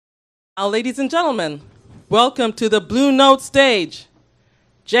Now, ladies and gentlemen, welcome to the Blue Note stage,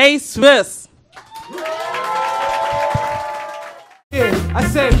 JSWISS. Yeah, I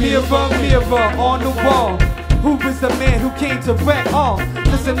said mirror, mirror on the wall. Who is the man who came to wreck all?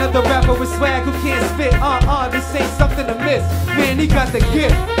 There's another rapper with swag who can't spit. This ain't something to miss. Man, he got the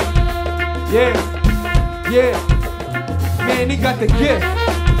gift. Yeah. Man, he got the gift.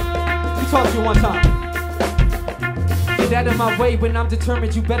 Let me talk to you one time. Get out of my way when I'm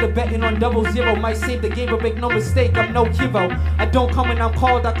determined. You better betting on 00. Might save the game, but make no mistake, I'm no hero. I don't come when I'm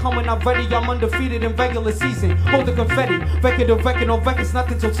called, I come when I'm ready. I'm undefeated in regular season. Hold the confetti, record to record on records,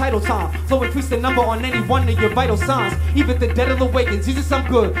 nothing till title time. Flow increase the number on any one of your vital signs. Even the dead will awaken. Jesus, I'm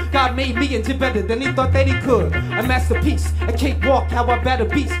good. God made me and did better than he thought that he could. A masterpiece, a cakewalk, how I batter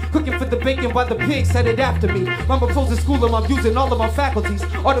beats. Cooking for the bacon while the pigs said it after me. Mama closing school and I'm using all of my faculties.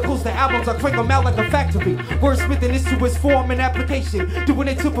 Articles to albums, I crank them out like a factory. Wordsmithing is to its form and application. Doing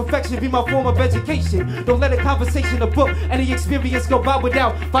it to perfection, be my form of education. Don't let a conversation, a book, any experience go by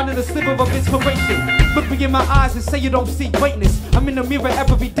without finding a sliver of inspiration. Look me in my eyes and say you don't see greatness. I'm in the mirror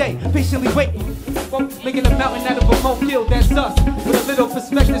every day, patiently waiting. Making a mountain out of a molehill, that's us. With a little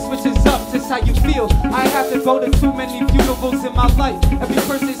perspective switches up, just how you feel. I have to go to too many funerals in my life. Every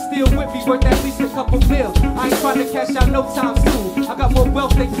person still with me worth at least a couple mil. I ain't trying to cash out no time soon. I got more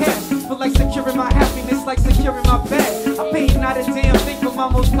wealth than cash. Feel like securing my happiness, like securing my bag. I paid not a damn thing from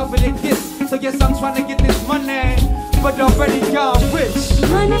almost covered in gifts. So yes, I'm trying to get this money, but already y'all rich.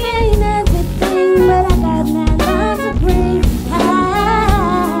 Money ain't everything, but I got mad love to bring. I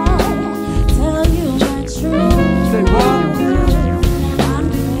tell you my truth. Say what? I'm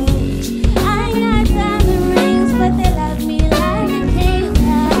rich. I got diamond rings, but they love me like a king. I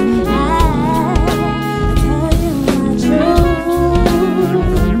tell you my truth.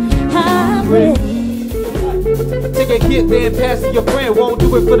 I'm rich. Take a hit, then pass to your friend. Won't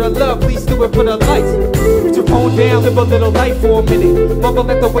do it for the love, please do it for the lights. Put your phone down, live a little life for a minute. Mumble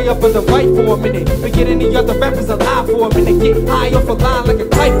at the way up on the right for a minute. Forget any other rappers alive for a minute. Get high off a line like a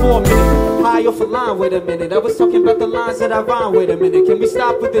kite for a minute. High off a line, wait a minute. I was talking about the lines that I rhyme, wait a minute. Can we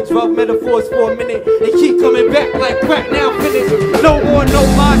stop with the drug metaphors for a minute? They keep coming back like crack, now finish. No more, no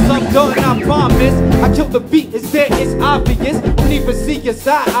lines, I'm done, I promise. I killed the beat, it's there, it's obvious. Don't even see your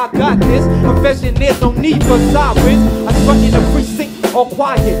side, I got this. Confession, there's no need for sirens. I strut in the precinct, all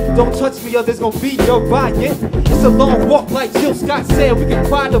quiet. Don't touch me or there's gonna be your riot. It's a long walk like Jill Scott said. We can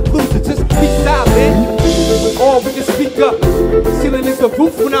cry the blues or just be silent. Or we can speak up. Ceiling is the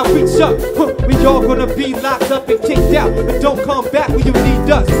roof when I reach up. We all gonna be locked up and kicked out. But don't come back when you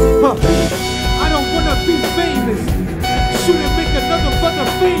need us. I don't wanna be famous. Shoot and make another brother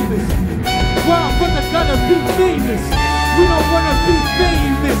famous. Wow, brother gotta be famous. We don't wanna be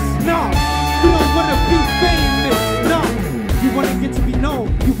famous, no. We don't wanna be famous, no. You wanna get to be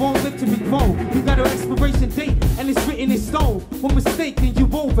known, you won't live to be grown. You got an expiration date, and it's written in stone. One mistake, then you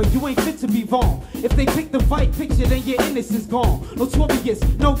over, you ain't fit to be wrong. If they pick the right picture, then your innocence gone. Notorious,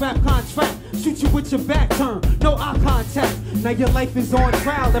 no rap contract. Shoot you with your back turned, no eye contact. Now your life is on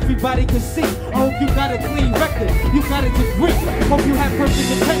trial, everybody can see. I hope you got a clean record, you got a degree. Hope you have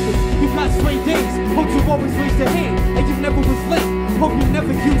perfect attendance, you got straight days. Hope you always raised your hand, and you never was late. Hope you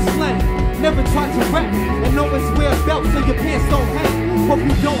never used slang, never tried to rap, and always wear a belt so your pants don't hang. Hope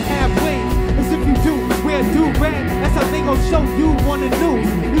you don't have waves, as if you do, wear do-rag. That's how they gon' show you on the news.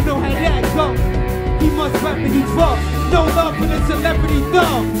 You know how that go. He must rap and he drugs. No love for the celebrity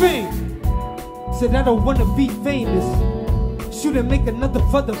thug thing. Said I don't wanna be famous. Shoot and make another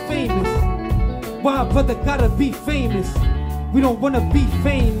brother famous. Why a brother gotta be famous? We don't wanna be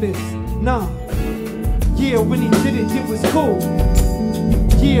famous, nah. Yeah, when he did it, it was cool.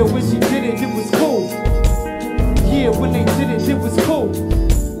 Yeah, when she did it, it was cool. Yeah, when they did it, it was cool.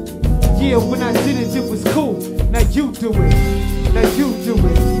 Yeah, when I did it, it was cool. Now you do it. Now you do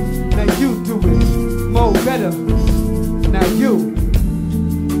it. Now you do it. Mobetta. Now you.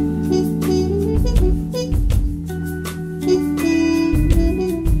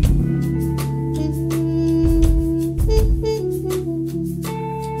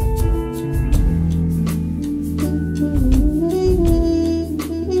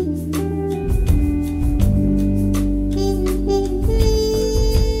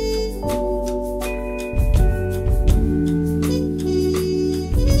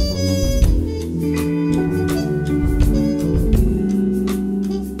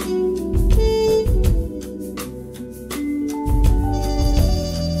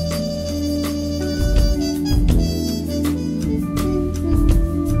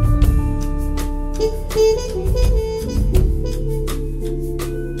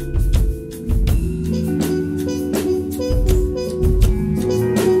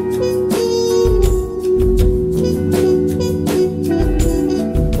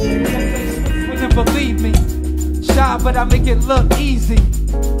 make it look easy.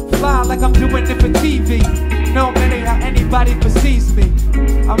 Fly like I'm doing it for TV. No matter how anybody perceives me.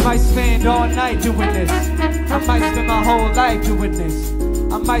 I might spend all night doing this. I might spend my whole life doing this.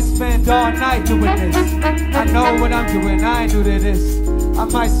 I might spend all night doing this. I know what I'm doing, I ain't new to this. I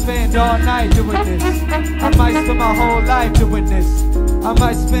might spend all night doing this. I might spend my whole life doing this. I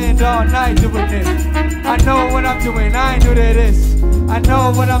might spend all night doing this. I know what I'm doing, I ain't new to this. I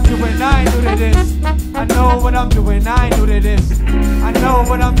know what I'm doing, I ain't new to this. I know what I'm doing, I ain't new to this. I know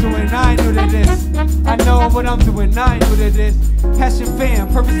what I'm doing, I ain't new to this. I know what I'm doing, I ain't new to this. Passion,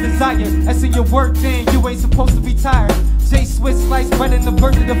 fam, purpose, desire. That's in your work, then you ain't supposed to be tired. JSWISS, slice bread in the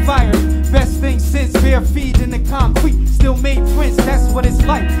birth of the fire. Best thing since bare feet in the concrete. Still made prints, that's what it's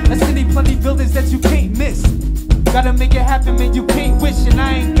like. A city, plenty buildings that you can't miss. Gotta make it happen, man, you can't wish. And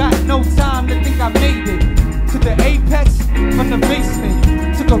I ain't got no time to think I made it. To the apex, from the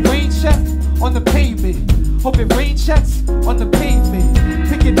basement. Took a rain check on the pavement. Hoping rain checks on the pavement.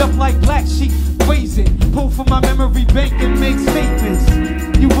 Pick it up like black sheep, raise it. Pull from my memory bank and make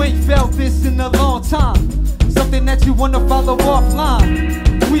statements. You ain't felt this in a long time. Something that you wanna follow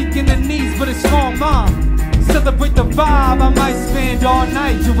offline. Weak in the knees, but a strong mind. Celebrate the vibe, I might spend all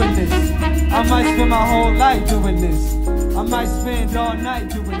night doing this. I might spend my whole life doing this. I might spend all night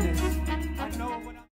doing this.